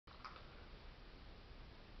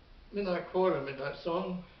Midnight Quarter, Midnight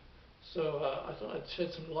Song. So I thought I'd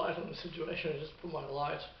shed some light on the situation. I just put my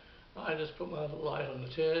light on the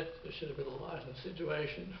chair to shed a bit of light on the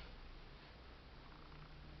situation.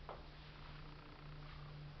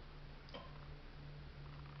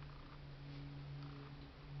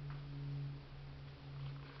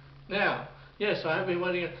 Now, yes, I have been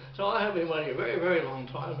waiting. So I have been waiting a very, very long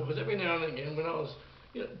time, because every now and again, when I was,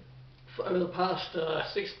 over the past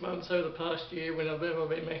 6 months, over the past year, whenever I've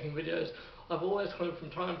been making videos, I've always kind of from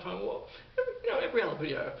time to time, well, every other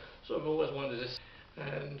video, so I've always wanted this,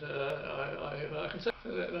 and I can say,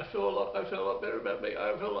 and I feel a lot better about me.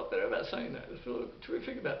 I feel a lot better about saying that. I feel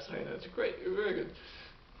terrific about saying that. It's great, very good.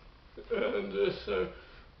 And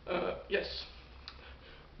yes,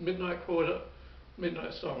 Midnight Quarter,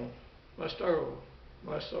 Midnight Song, my struggle,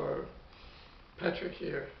 my sorrow. Patrick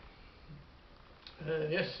here.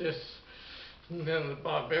 Yes, now the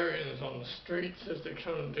barbarians on the streets as they're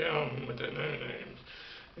coming down with their no-names,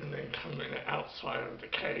 and then coming outside of the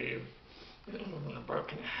cave, in a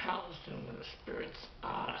broken house, and when the spirits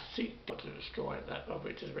seek to destroy that of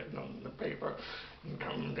which is written on the paper, and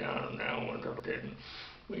come down now into the den.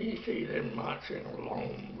 We see them marching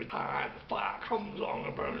along with fire. The fire comes along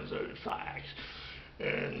and burns those flags.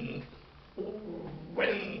 And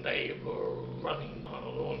when they were running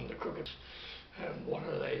along the crooked, and what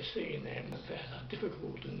are they seeing them that are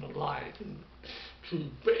difficult in the light, and to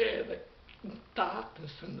bear the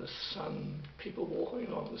darkness and the sun, people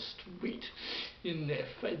walking on the street in their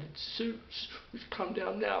faded suits, which come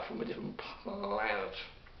down now from a different planet,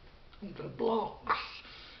 the blocks,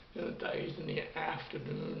 in the days in the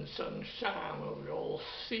afternoon sunshine, where we all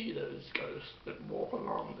see those ghosts that walk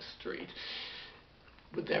along the street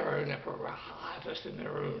with their own apparatus and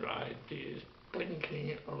their own ideas,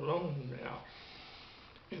 blinking along now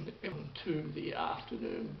into the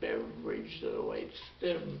afternoon beverage that awaits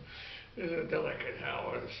them in the delicate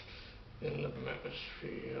hours, in the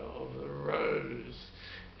atmosphere of the rose,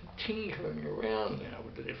 tinkering around now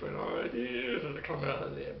with the different ideas that come out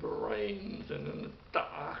of their brains, and in the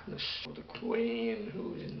darkness of the queen,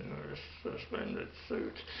 who is in her splendid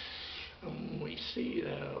suit, and we see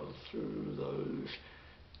that through those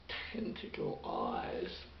tentacle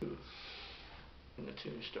eyes in the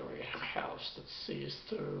two-story house that sees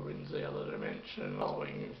through into the other dimension,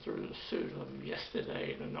 following through the suit of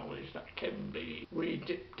yesterday, the knowledge that can be. We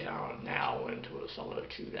dip down now into a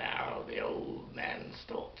solitude hour of the old man's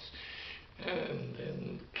thoughts, and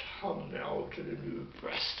then come now to the new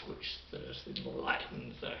breast which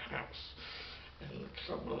enlightens the house, and the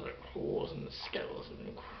trouble of the claws and the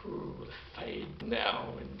skeleton crew fade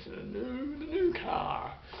now into the new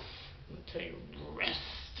car, and take rest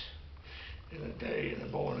in the day and the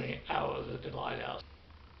morning hours of the lighthouse.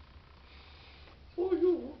 For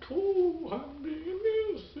you too have been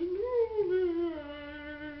missing you,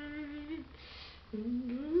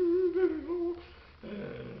 and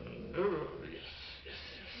yes.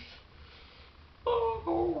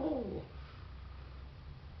 Oh,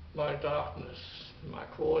 my darkness, my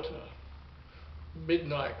quarter,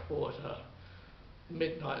 midnight quarter,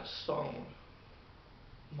 midnight song,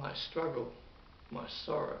 my struggle, my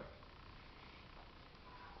sorrow.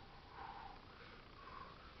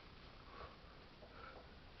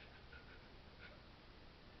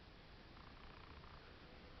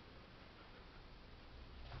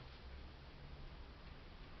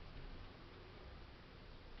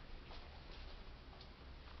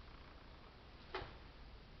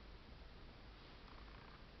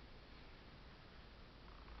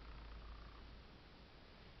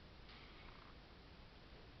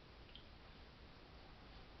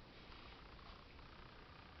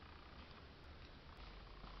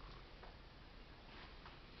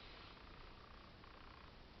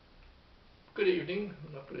 Good evening,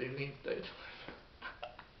 not good evening, daytime.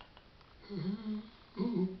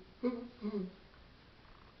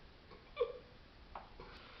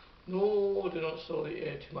 No, do not soil the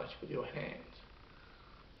air too much with your hands.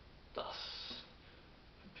 Thus,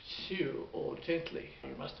 pursue all gently.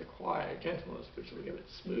 You must acquire gentleness, which will give it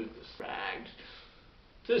smoothness. Rags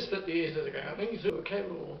to split the ears of the groundlings who are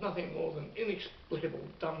capable of nothing more than inexplicable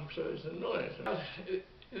dumb shows and noise.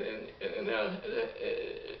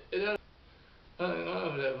 And I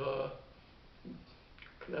would have,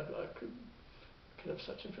 could have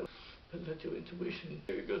such a feeling, but let your intuition.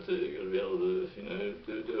 You've got to be able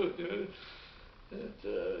to, do it,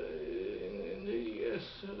 And yes,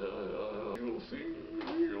 little thing,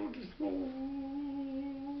 you'll just go.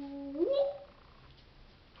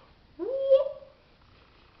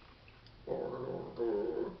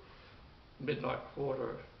 Midnight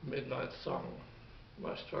quarter, midnight song,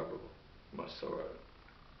 my struggle, my sorrow.